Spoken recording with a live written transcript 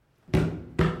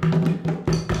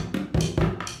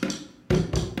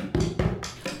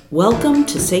Welcome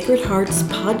to Sacred Heart's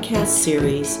podcast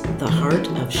series, The Heart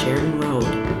of Sheridan Road.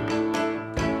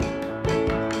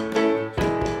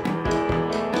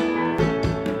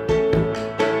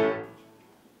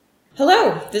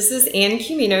 Hello, this is Ann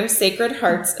Cumino, Sacred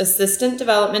Heart's Assistant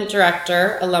Development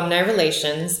Director, Alumni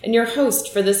Relations, and your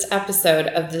host for this episode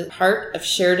of The Heart of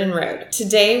Sheridan Road.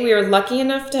 Today, we are lucky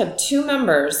enough to have two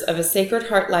members of a Sacred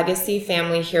Heart legacy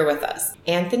family here with us,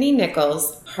 Anthony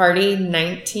Nichols, Hardey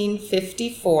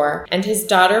 1954, and his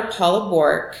daughter Paula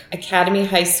Bork, Academy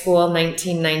High School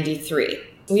 1993.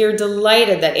 We are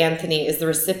delighted that Anthony is the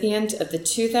recipient of the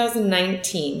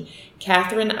 2019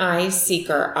 Catherine I.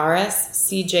 Seiker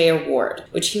RSCJ Award,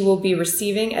 which he will be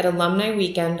receiving at Alumni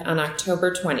Weekend on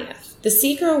October 20th. The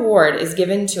Seiker Award is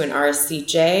given to an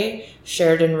RSCJ,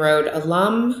 Sheridan Road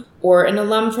alum, or an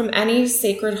alum from any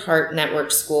Sacred Heart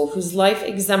Network school whose life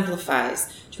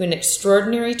exemplifies to an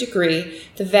extraordinary degree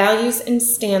the values and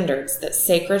standards that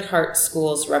Sacred Heart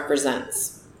schools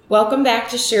represents. Welcome back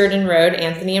to Sheridan Road,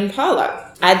 Anthony and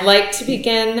Paula. I'd like to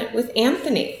begin with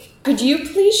Anthony. Could you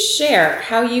please share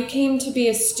how you came to be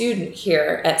a student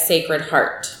here at Sacred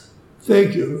Heart?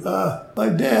 Thank you. My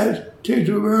dad came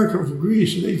to America from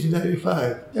Greece in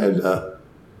 1895, and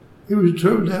he was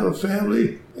determined to have a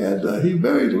family, and he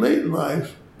married late in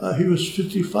life. He was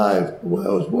 55 when I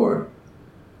was born,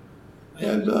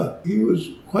 and he was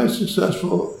quite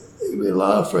successful. He made a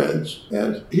lot of friends,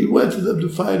 and he went to them to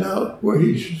find out where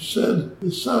he should send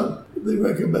his son. They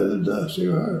recommended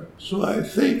Sacred Heart. So I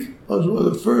think I was one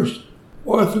of the first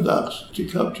Orthodox to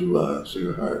come to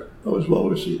Sacred Heart. I was well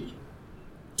received.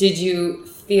 Did you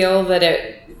feel that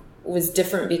it was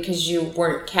different because you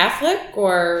weren't Catholic,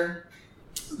 or?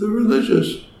 The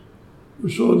religious were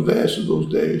so advanced in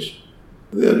those days.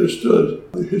 They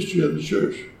understood the history of the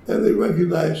church, and they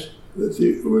recognized that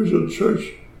the original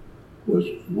church was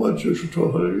one church for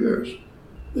 1,200 years.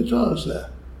 They taught us that.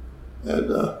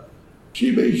 And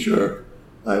she made sure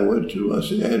I went to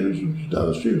St. Andrews, which is down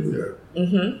the street from there.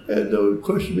 Mm-hmm. And they would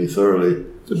question me thoroughly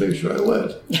to make sure I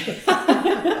went.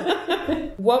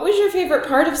 What was your favorite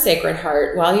part of Sacred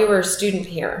Heart while you were a student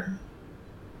here?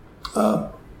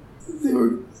 They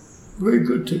were very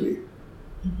good to me.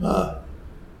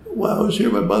 Mm-hmm. While I was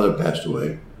here, my mother passed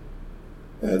away.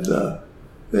 And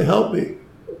they helped me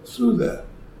through that.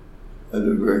 And they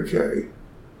were very caring.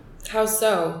 How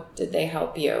so did they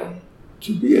help you?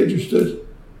 To be interested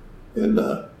in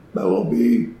my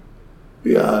well-being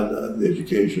beyond the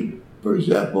education. For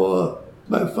example,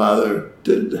 my father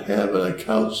didn't have an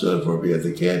account set up for me at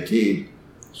the canteen,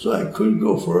 so I couldn't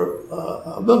go for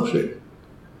a milkshake.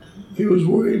 He was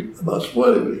worried about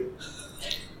spoiling me.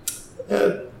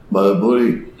 And Mother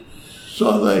Moody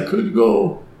saw that I couldn't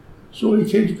go, so when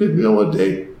he came to pick me up one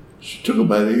day, she took him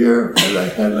by the ear, and I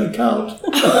had an account at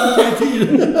the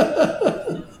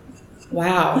canteen.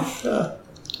 Wow.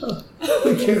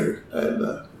 They cared, and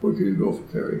where can you go for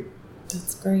caring?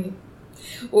 That's great.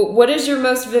 Well, what is your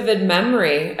most vivid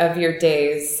memory of your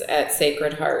days at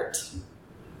Sacred Heart?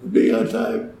 Being on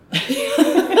time.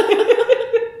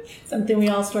 Something we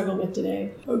all struggle with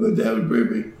today. My dad would bring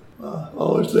me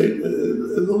always late.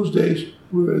 In those days,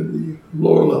 we were in the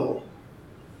lower level,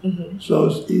 mm-hmm. So it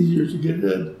was easier to get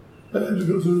in. I had to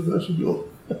go through the vestibule.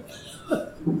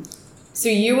 So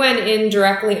you went in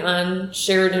directly on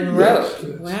Sheridan Road.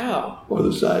 Yes. Wow. Or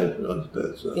the side, on the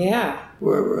bed, so yeah.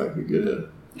 Wherever I could get in.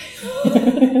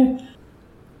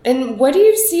 And what do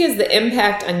you see as the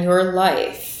impact on your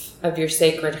life of your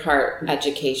Sacred Heart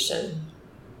education?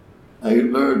 I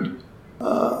learned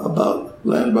about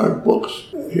landmark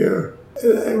books here.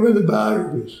 And I read the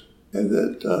biographies. And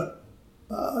that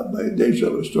by nature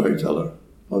of a storyteller,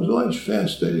 I was always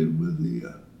fascinated with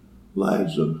the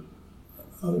lives of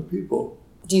other people.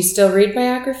 Do you still read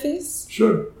biographies?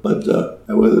 Sure, but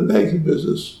I went in the banking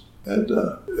business, and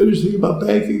the interesting about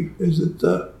banking is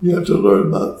that you have to learn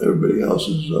about everybody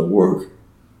else's work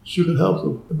so you can help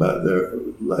them about their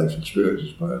life experience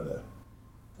as part of that.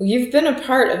 Well, you've been a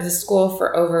part of the school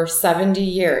for over 70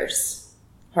 years.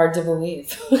 Hard to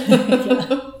believe.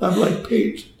 I'm like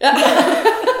paint.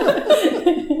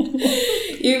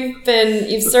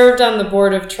 You've served on the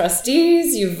board of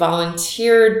trustees, you've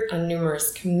volunteered on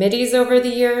numerous committees over the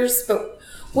years, but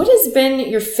what has been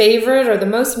your favorite or the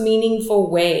most meaningful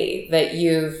way that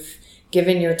you've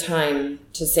given your time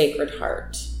to Sacred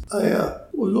Heart? I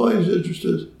was always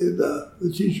interested in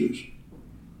the teachers.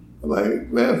 My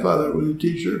grandfather was a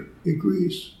teacher in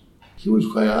Greece. He was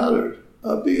quite honored.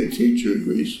 Being a teacher in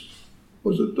Greece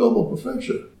was a noble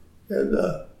profession, and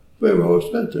very well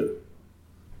respected.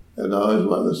 And I always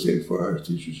wanted the same for our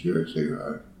teachers here at Sacred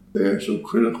Heart. They are so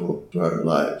critical to our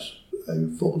lives. I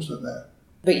focused on that.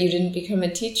 But you didn't become a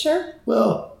teacher?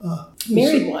 Well,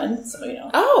 Married one, so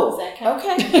Oh, Does that count?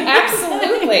 okay.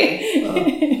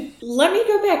 Absolutely. Let me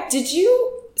go back. Did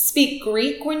you speak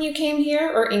Greek when you came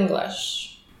here or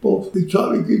English? both. They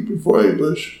taught me Greek before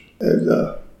English, and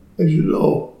as you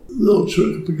know, little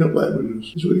children can pick up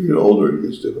languages. So when you get older, it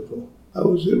gets difficult. I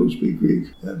was able to speak Greek,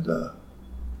 and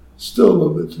still a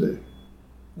little bit today.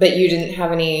 But you didn't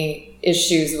have any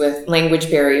issues with language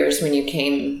barriers when you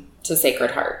came to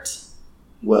Sacred Heart?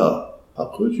 Well,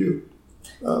 how could you?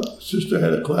 Sister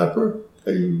had a clapper,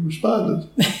 and you responded.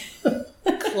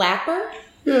 Clapper?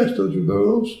 Yes, don't you remember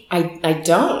those? I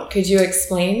don't. Could you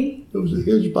explain? There was a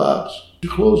hinge box. You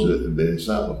closed it and made a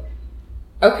sound.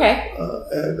 Okay.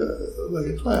 And like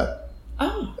a clap.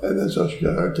 Oh. And that's how she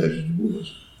got our attention to move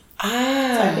us.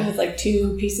 Ah. So I think it's like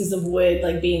two pieces of wood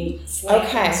like being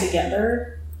slammed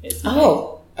together.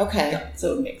 Okay.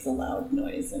 So it makes a loud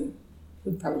noise and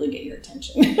would probably get your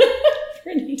attention.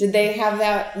 Did they have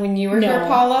that when you were No. here,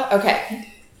 Paula? Okay.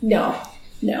 No.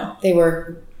 They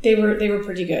were... They were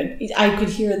pretty good. I could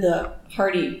hear the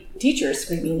Hardey teacher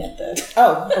screaming at the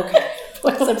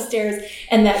boys upstairs,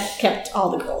 and that kept all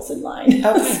the girls in line.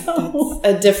 Okay, So,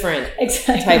 that's a different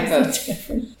type of...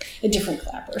 a different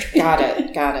clapper. Got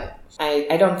it.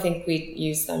 I don't think we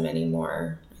use them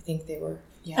anymore. I think they were...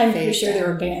 I'm pretty sure they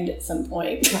were banned at some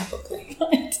point. Probably.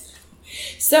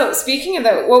 So, speaking of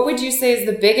that, what would you say is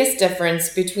the biggest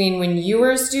difference between when you were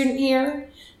a student here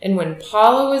and when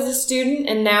Paula was a student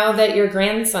and now that your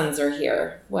grandsons are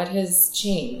here? What has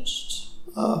changed?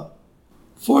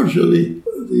 Fortunately,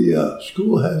 the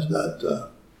school has not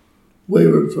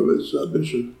wavered from its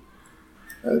mission,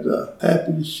 and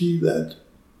happy to see that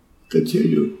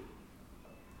continue.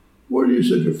 Where do you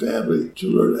send your family to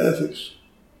learn ethics?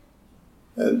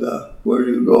 And where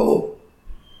do you go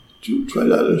to try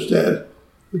to understand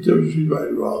the difference between right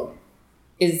and wrong?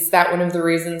 Is that one of the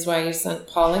reasons why you sent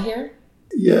Paula here?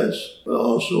 Yes, but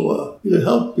also you can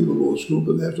help people go to school,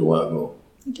 but they have to want to go.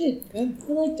 I did. Good.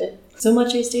 I liked it. So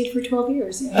much I stayed for 12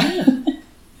 years.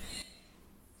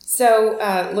 So,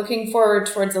 looking forward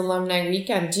towards Alumni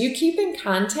Weekend, do you keep in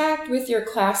contact with your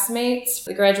classmates,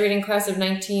 the graduating class of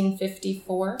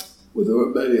 1954? Well, there were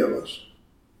many of us.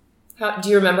 Do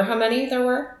you remember how many there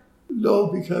were? No,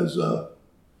 because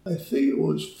I think it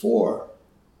was 4.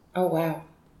 Oh, wow.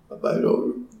 But I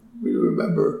don't really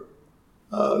remember.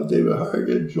 David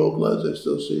Hargan, Joe Glenn, I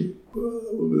still see. We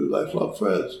were lifelong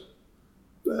friends.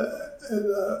 And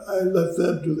I let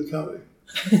them do the counting.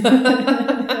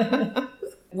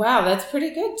 Wow, that's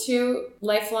pretty good. 2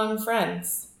 lifelong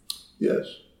friends. Yes.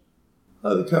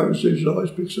 The conversation always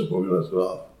picks up when we left it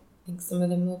off. I think some of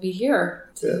them will be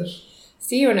here. Yes.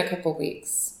 See you in a couple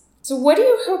weeks. So what do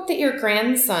you hope that your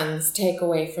grandsons take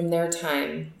away from their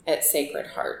time at Sacred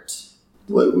Heart?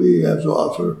 What we have to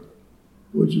offer,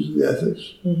 which is the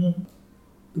ethics,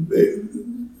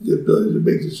 the ability to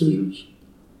make decisions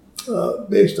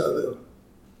based on them.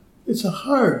 It's a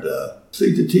hard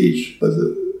thing to teach, but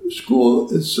the school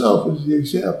itself is the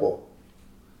example,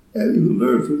 and you can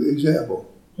learn from the example.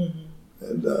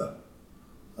 And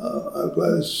I'm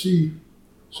glad to see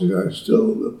Seiker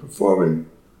still performing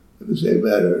in the same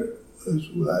manner as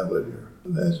when I went here.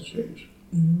 And that hasn't changed.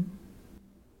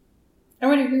 I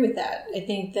would agree with that. I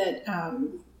think that,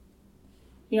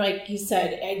 like you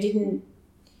said,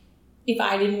 if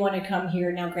I didn't want to come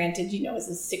here, now granted, as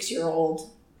a 6-year-old,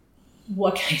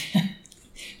 what kind of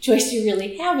choice do you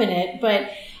really have in it? But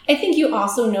I think you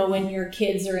also know when your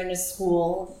kids are in a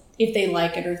school, if they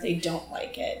like it or if they don't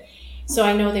like it. So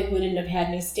I know they wouldn't have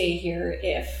had me stay here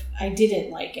if I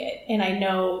didn't like it. And I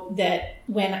know that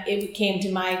when it came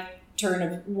to my turn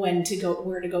of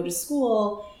where to go to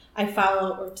school, I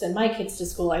followed, or send my kids to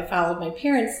school, I followed my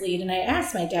parents' lead. And I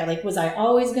asked my dad, was I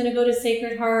always going to go to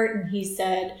Sacred Heart? And he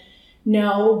said,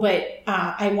 no, but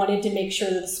I wanted to make sure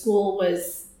that the school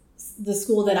was the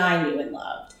school that I knew and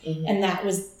loved. And that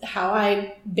was how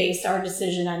I based our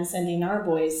decision on sending our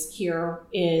boys here.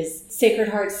 Is Sacred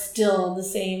Heart still the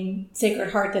same Sacred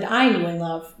Heart that I knew and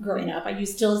loved growing up? Are you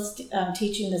still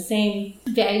teaching the same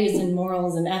values and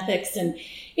morals and ethics? And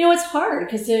it's hard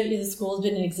because the school has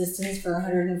been in existence for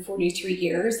 143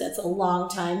 years. That's a long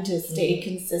time to stay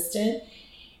consistent.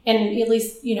 And at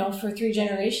least, for 3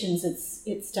 generations,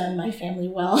 it's done my family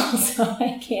well. So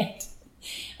I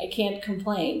can't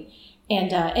complain.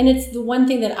 And it's the one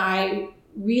thing that I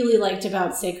really liked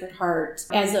about Sacred Heart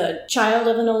as a child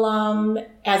of an alum,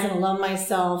 as an alum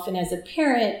myself, and as a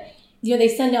parent. They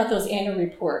send out those annual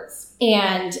reports.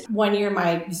 And one year,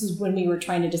 this is when we were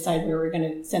trying to decide where we were going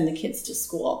to send the kids to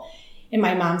school. And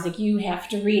my mom's like, you have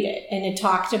to read it. And it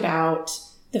talked about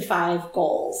the 5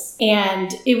 goals.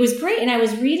 And it was great. And I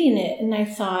was reading it and I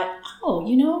thought,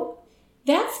 oh,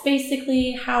 that's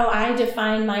basically how I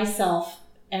define myself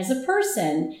as a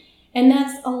person. And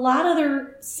that's a lot of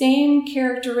the same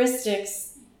characteristics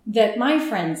that my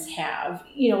friends have,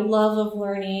 love of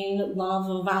learning, love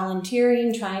of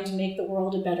volunteering, trying to make the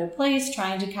world a better place,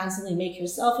 trying to constantly make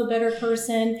yourself a better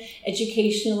person,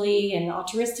 educationally and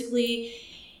altruistically.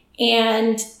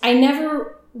 And I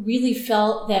never really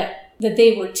felt that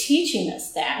they were teaching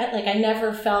us that. Like, I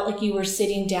never felt like you were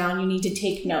sitting down, you need to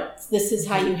take notes. This is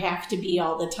how you have to be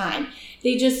all the time.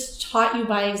 They just taught you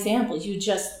by examples. You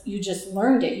just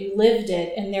learned it. You lived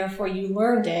it, and therefore you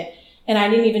learned it. And I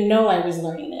didn't even know I was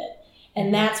learning it.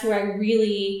 And that's where I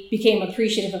really became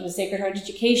appreciative of a Sacred Heart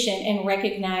education and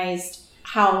recognized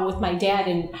how, with my dad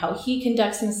and how he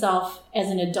conducts himself as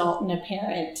an adult and a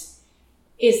parent,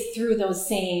 is through those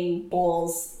same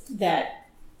goals that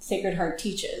Sacred Heart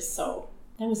teaches. So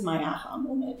that was my aha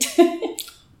moment.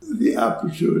 The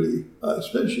opportunity,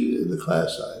 especially in the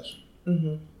class size,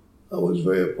 was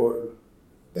very important.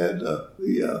 And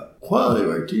the quality of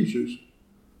our teachers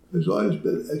has always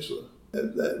been excellent.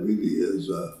 And that really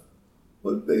is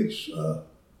what makes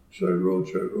Sheridan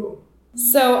Road.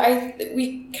 So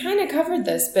we kind of covered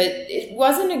this, but it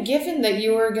wasn't a given that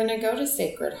you were going to go to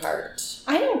Sacred Heart.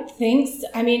 I don't think so.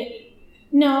 I mean,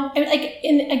 no. Like,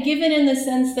 a given in the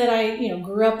sense that I,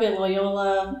 grew up at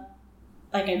Loyola.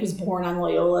 Like, I was born on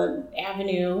Loyola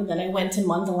Avenue. Then I went to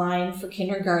Mundelein for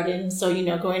kindergarten. So,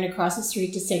 going across the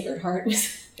street to Sacred Heart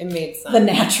was it made sense. The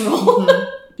natural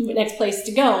next place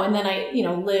to go. And then I,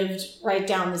 lived right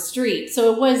down the street.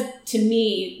 So it was, to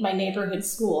me, my neighborhood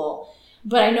school.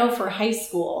 But I know for high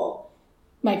school,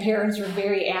 my parents were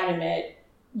very adamant.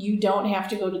 You don't have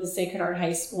to go to the Sacred Heart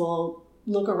High School.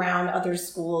 Look around other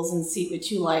schools and see what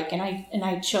you like. And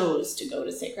I chose to go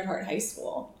to Sacred Heart High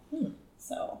School.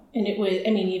 So, and it was,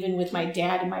 even with my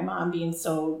dad and my mom being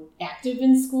so active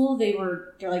in school,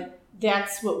 they're like,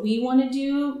 that's what we want to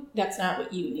do. That's not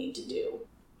what you need to do.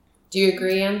 Do you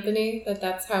agree, Anthony, that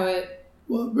that's how it...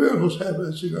 Well, miracles happen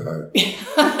at Sacred Heart.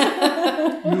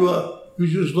 You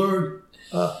just learned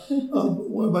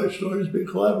one of my stories being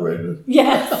collaborated.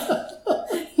 Yes.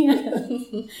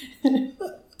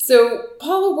 So,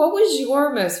 Paula, what was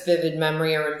your most vivid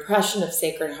memory or impression of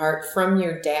Sacred Heart from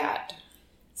your dad?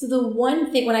 So the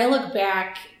one thing, when I look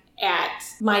back at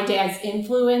my dad's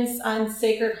influence on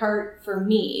Sacred Heart for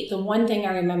me, the one thing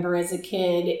I remember as a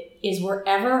kid is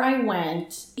wherever I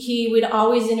went, he would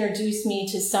always introduce me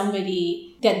to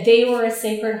somebody that they were a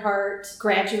Sacred Heart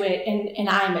graduate and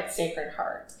I'm at Sacred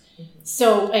Heart.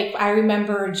 So, like, I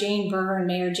remember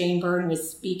Mayor Jane Byrne was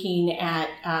speaking at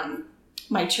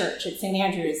my church at St.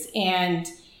 Andrews, and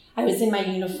I was in my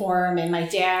uniform, and my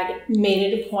dad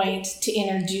made it a point to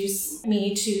introduce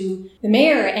me to the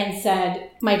mayor and said,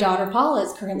 my daughter Paula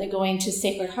is currently going to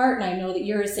Sacred Heart, and I know that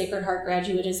you're a Sacred Heart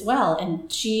graduate as well.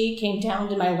 And she came down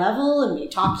to my level, and we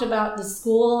talked about the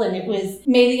school, and it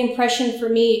made the impression for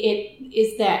me, it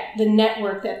is that the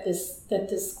network that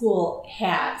this school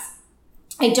has.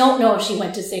 I don't know if she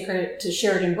went to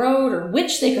Sheridan Road or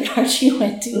which Sacred Heart she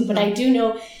went to, but I do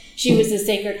know she was a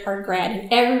Sacred Heart grad.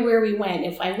 And everywhere we went,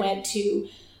 if I went to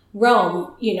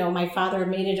Rome, my father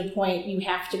made it a point, you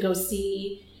have to go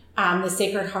see the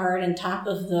Sacred Heart on top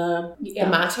of the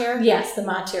Mater? Yes, the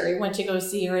Mater. We went to go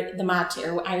see her at the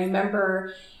Mater. I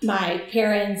remember my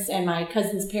parents and my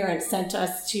cousin's parents sent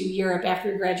us to Europe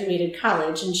after we graduated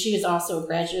college, and she was also a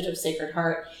graduate of Sacred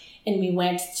Heart. And we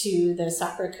went to the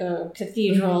Sacre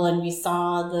Cathedral, and we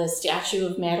saw the statue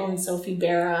of Madeleine Sophie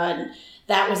Berra, and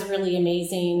that was really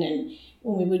amazing. And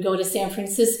when we would go to San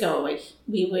Francisco,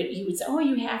 he would say, oh,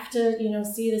 you have to,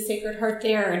 see the Sacred Heart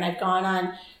there. And I've gone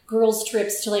on girls'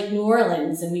 trips to New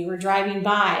Orleans, and we were driving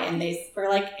by, and they were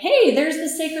like, hey, there's the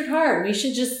Sacred Heart. We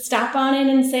should just stop on in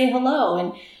and say hello.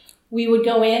 And we would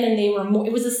go in, and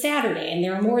it was a Saturday, and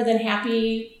they were more than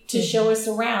happy to show us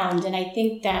around. And I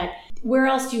think that where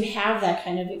else do you have that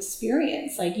kind of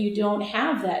experience? You don't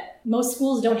have that. Most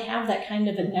schools don't have that kind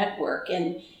of a network.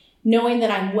 And knowing that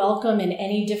I'm welcome in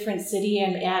any different city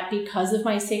I'm at because of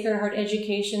my Sacred Heart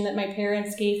education that my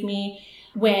parents gave me,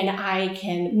 when I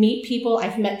can meet people.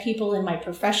 I've met people in my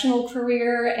professional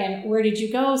career, and where did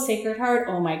you go? Sacred Heart.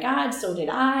 Oh my God, so did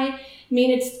I.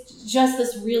 It's just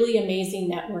this really amazing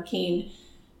networking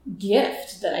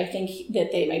gift that I think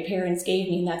that my parents gave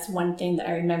me. And that's one thing that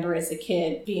I remember as a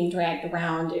kid being dragged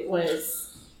around. It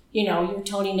was, you're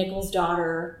Tony Nichols'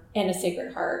 daughter and a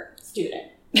Sacred Heart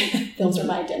student. Those are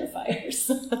my identifiers.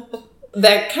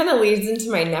 That kind of leads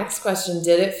into my next question.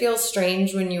 Did it feel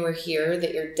strange when you were here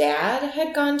that your dad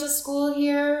had gone to school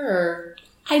here? Or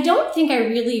I don't think I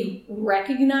really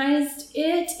recognized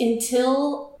it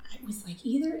until I was like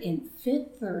either in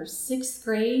 5th or 6th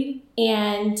grade.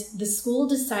 And the school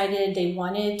decided they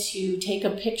wanted to take a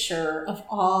picture of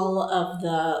all of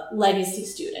the legacy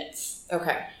students.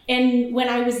 Okay. And when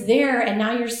I was there, and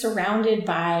now you're surrounded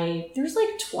by, there's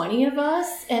like 20 of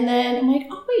us. And then I'm like,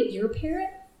 oh, wait, your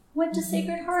parent went to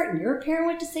Sacred Heart, and your parent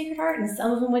went to Sacred Heart, and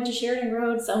some of them went to Sheridan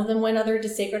Road, some of them went to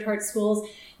Sacred Heart schools.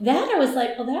 That I was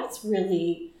like, oh, that's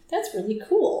really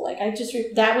cool. Like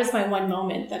that was my one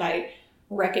moment that I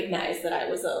recognized that I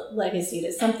was a legacy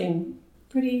to something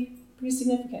pretty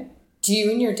significant. Do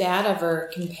you and your dad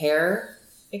ever compare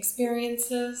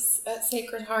experiences at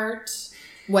Sacred Heart?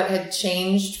 What had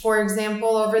changed, for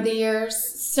example, over the years?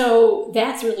 So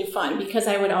that's really fun because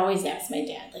I would always ask my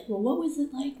dad, like, well, what was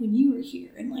it like when you were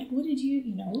here? And like, what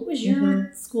was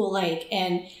your school like?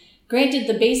 And granted,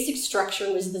 the basic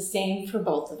structure was the same for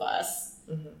both of us.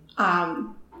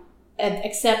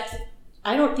 Except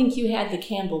I don't think you had the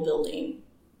Campbell building.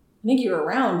 I think you were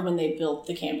around when they built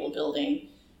the Campbell building,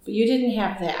 but you didn't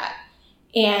have that.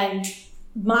 And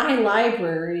my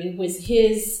library was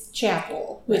his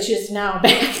chapel, which is now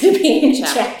back to being a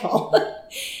chapel.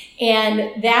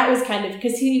 And that was kind of,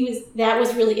 because that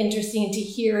was really interesting to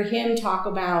hear him talk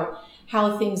about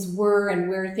how things were and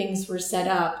where things were set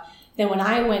up. Then when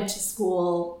I went to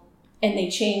school and they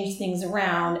changed things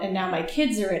around, and now my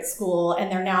kids are at school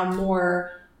and they're now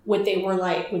more what they were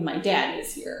like when my dad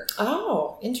was here.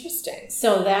 Oh, interesting.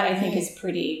 So that I think is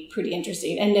pretty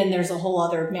interesting. And then there's a whole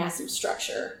other massive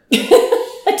structure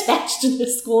attached to the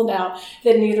school now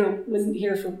that wasn't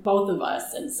here for both of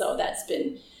us. And so that's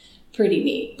been pretty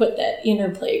neat. But that inner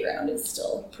playground is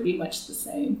still pretty much the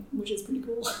same, which is pretty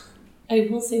cool. I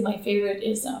will say my favorite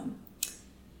is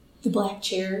the black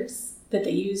chairs that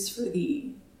they use for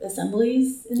the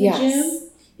assemblies in the gym.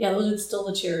 Yeah, those are still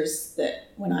the chairs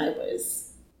that when I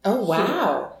was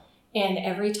wow. Here. And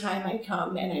every time I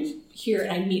come and I'm here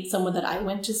and I meet someone that I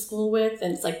went to school with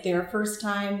and it's like their first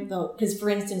time, because for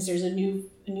instance, there's a new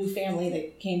family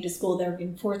that came to school. They're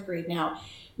in 4th grade now.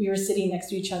 We were sitting next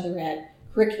to each other at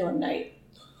curriculum night.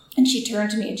 And she turned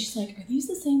to me and she's like, are these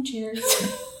the same chairs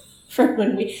from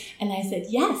when and I said,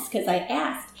 yes, because I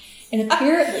asked. And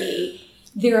apparently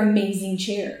they're amazing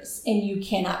chairs and you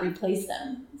cannot replace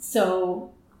them.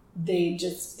 So they've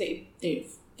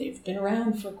been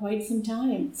around for quite some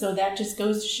time. So that just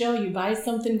goes to show you buy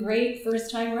something great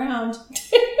first time around.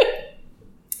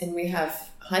 And we have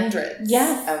hundreds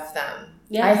of them.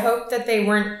 Yes. I hope that they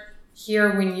weren't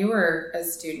here when you were a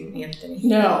student, Anthony.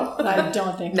 No, I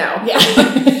don't think no. So. Yeah.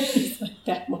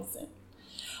 That wasn't.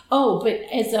 Oh, but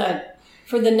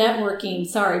for the networking,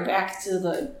 sorry, back to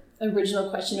the original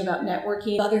question about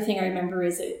networking. The other thing I remember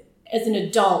is as an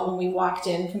adult, when we walked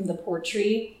in from the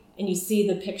portrait, and you see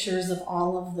the pictures of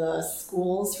all of the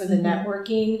schools for the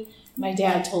networking, my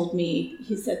dad told me,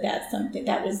 he said that's something,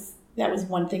 that was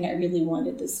one thing I really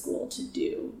wanted the school to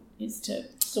do,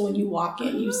 so when you walk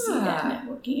in, you see that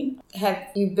networking. Have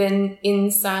you been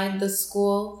inside the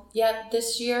school yet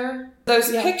this year?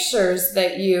 Those pictures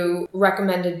that you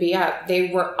recommended be up, they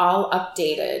were all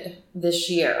updated this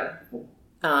year.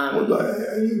 I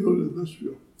didn't go to the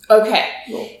vestibule. Okay.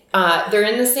 No. They're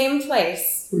in the same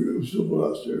place. We're still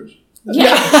going upstairs.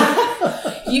 Yeah.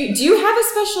 Do you have a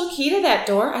special key to that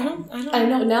door? I don't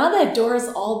know. Now that door is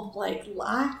all like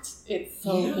locked. It's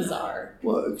so bizarre.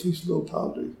 Well, it takes a little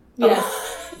pounding. Yes.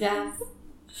 Yes.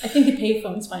 I think the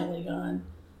payphone's finally gone.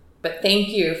 But thank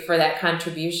you for that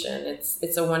contribution.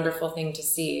 It's a wonderful thing to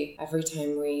see every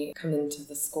time we come into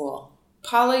the school.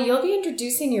 Paula, you'll be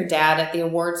introducing your dad at the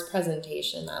awards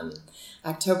presentation on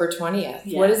October 20th.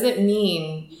 Yes. What does it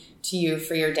mean to you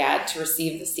for your dad to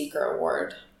receive the Seiker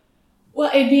Award? Well,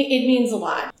 it means a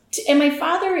lot. And my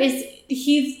father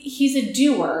he's a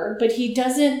doer, but he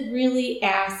doesn't really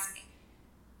ask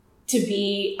to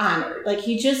be honored. Like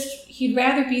he'd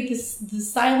rather be the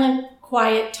silent,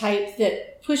 quiet type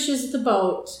that pushes the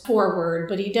boat forward,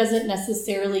 but he doesn't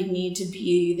necessarily need to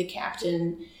be the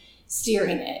captain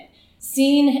steering it.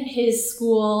 Seeing his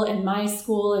school and my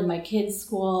kids'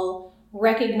 school,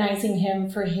 recognizing him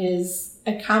for his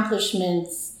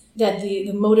accomplishments, that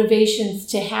the motivations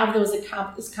to have those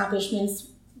accomplishments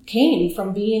came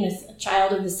from being a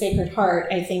child of the Sacred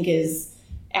Heart, I think is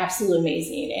absolutely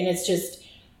amazing. And it's just,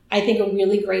 I think, a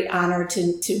really great honor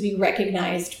to be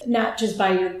recognized, not just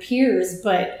by your peers,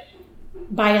 but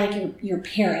by like your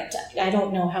parent. I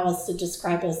don't know how else to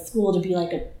describe a school to be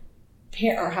like a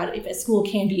parent, or if a school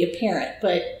can be a parent,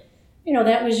 but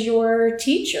that was your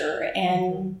teacher,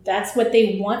 and that's what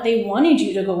they want. They wanted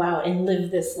you to go out and live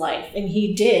this life, and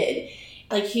he did.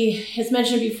 Like he has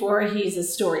mentioned before, he's a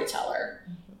storyteller.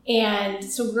 And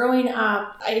so growing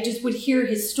up, I just would hear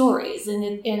his stories,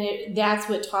 and that's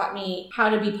what taught me how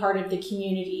to be part of the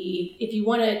community. If you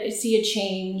want to see a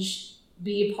change,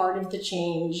 be a part of the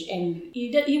change. And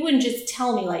he wouldn't just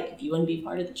tell me, like, if you want to be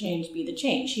part of the change, be the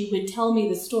change. He would tell me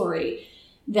the story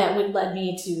that would lead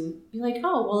me to be like,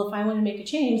 oh, well, if I want to make a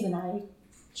change, then I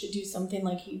should do something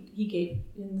like he gave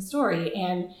in the story.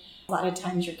 And a lot of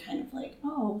times you're kind of like,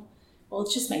 oh, well,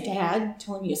 it's just my dad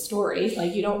telling me a story.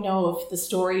 Like, you don't know if the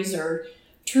stories are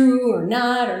true or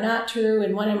not true.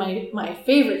 And one of my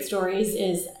favorite stories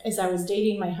is, as I was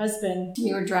dating my husband,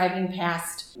 we were driving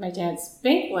past my dad's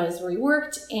bank was where he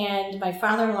worked, and my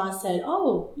father-in-law said,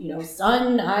 oh,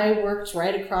 son, I worked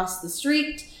right across the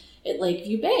street at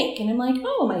Lakeview Bank. And I'm like,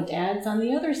 oh, my dad's on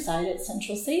the other side at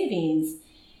Central Savings.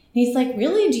 And he's like,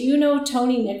 really? Do you know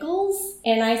Tony Nichols?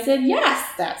 And I said, yes,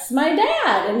 that's my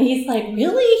dad. And he's like,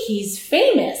 really? He's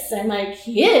famous. I'm like,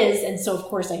 he is. And so, of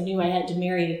course, I knew I had to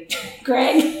marry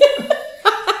Greg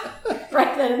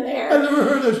right then and there. I never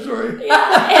heard that story.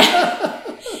 Yeah.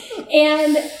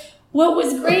 And what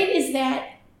was great is that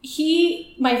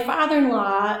my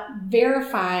father-in-law,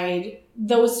 verified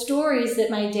those stories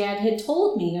that my dad had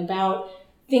told me about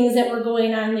things that were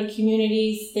going on in the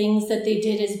communities, things that they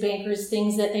did as bankers,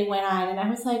 things that they went on. And I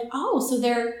was like, oh, so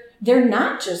they're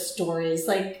not just stories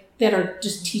like that are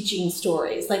just teaching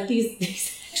stories. Like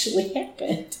these actually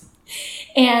happened.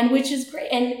 And which is great.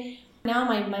 And now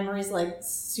my memory is like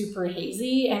super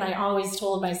hazy. And I always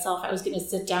told myself I was going to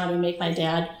sit down and make my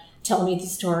dad tell me the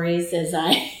stories as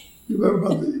I... You remember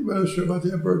about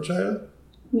the Emperor of China?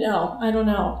 No, I don't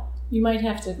know. You might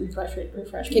have to refresh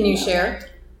me. Can you share?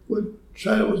 When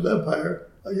China was an empire,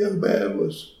 a young man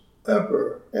was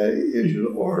emperor, and he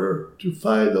issued an order to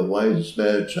find the wisest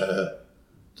man in China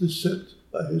to sit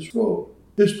by his throne.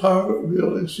 His power would be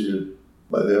only exceeded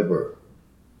by the emperor.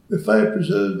 They finally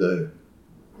presented the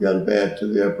young man to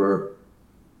the emperor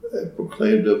and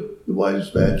proclaimed him the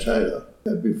wisest man in China.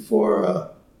 And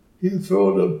before he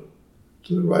enthroned him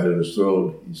to the right of his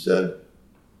throne, he said,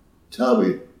 tell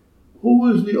me, who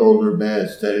was the older man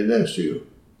standing next to you?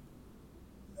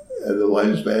 And the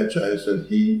wisest man in China said,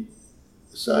 he,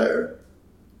 sire,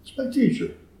 is my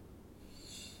teacher.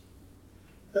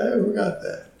 I never forgot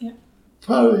that. Yeah.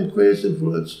 Probably the greatest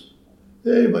influence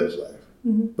in anybody's life.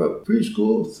 Mm-hmm. From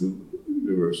preschool through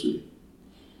university,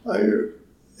 I hear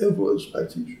influenced by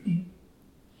teachers. Mm-hmm.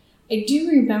 I do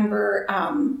remember,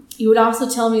 you would also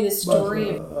tell me the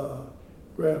story of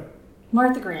Graham.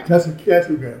 Martha Graham.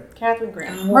 Catherine Graham. Catherine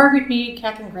Graham. Oh. Margaret Bee,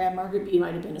 Catherine Graham. Margaret Bee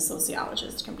might have been a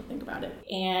sociologist, come to think about it.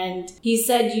 And he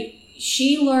said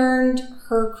she learned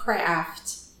her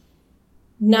craft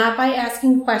not by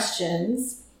asking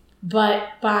questions,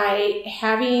 but by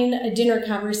having a dinner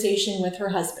conversation with her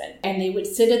husband. And they would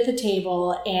sit at the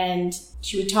table and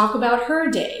she would talk about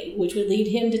her day, which would lead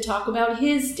him to talk about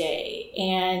his day.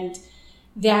 And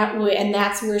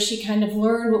that's where she kind of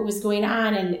learned what was going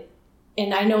on.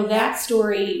 And I know that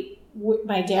story,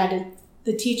 my dad,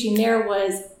 the teaching there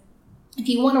was, if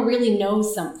you want to really know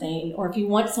something, or if you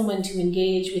want someone to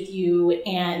engage with you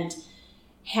and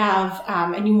have,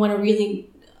 and you want to really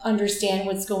understand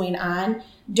what's going on,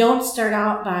 don't start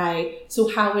out by, so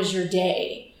how was your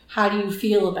day? How do you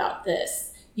feel about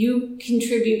this? You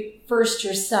contribute first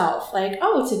yourself. Like,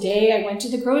 oh, today I went to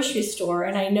the grocery store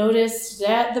and I noticed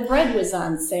that the bread was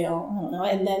on sale. I don't know.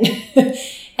 And then,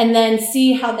 and then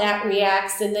see how that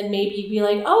reacts. And then maybe be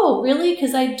like, oh, really?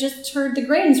 Because I just heard the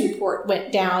grains report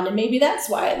went down and maybe that's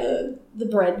why the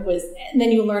bread was, and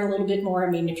then you learn a little bit more. I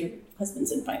mean, if your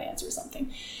husband's in finance or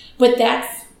something. But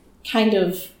that's kind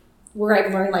of where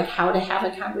I've learned like how to have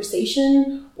a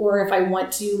conversation, or if I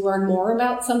want to learn more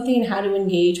about something, how to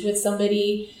engage with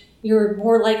somebody. You're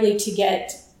more likely to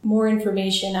get more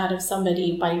information out of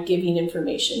somebody by giving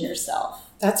information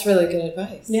yourself. That's really good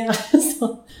advice. Yeah.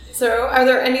 So are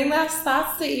there any last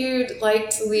thoughts that you'd like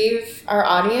to leave our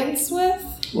audience with?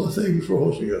 Well, thank you for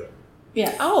hosting it.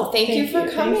 Yeah. Oh, thank you for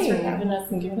coming. Thanks for having us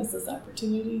and giving us this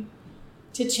opportunity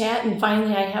to chat. And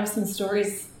finally, I have some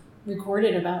stories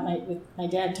recorded about with my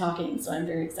dad talking, so I'm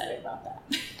very excited about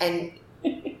that. And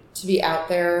to be out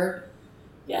there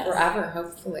yes. forever,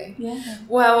 hopefully. Yeah.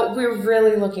 Well, we're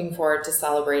really looking forward to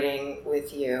celebrating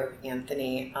with you,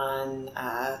 Anthony, on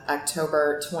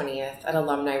October 20th at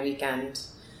Alumni Weekend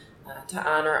to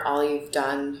honor all you've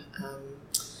done.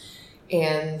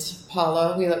 And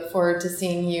Paula, we look forward to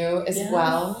seeing you as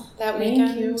well that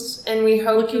weekend. Thank you. And we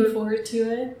hope looking forward to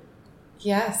it.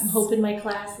 Yes. I'm hoping my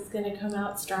class is going to come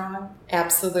out strong.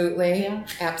 Absolutely. Yeah.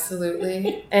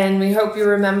 Absolutely. And we hope you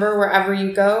remember wherever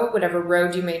you go, whatever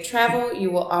road you may travel,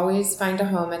 you will always find a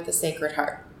home at the Sacred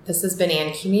Heart. This has been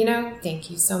Ann Cimino. Thank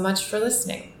you so much for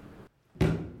listening.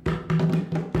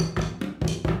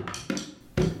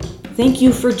 Thank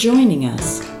you for joining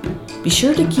us. Be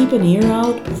sure to keep an ear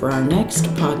out for our next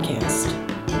podcast.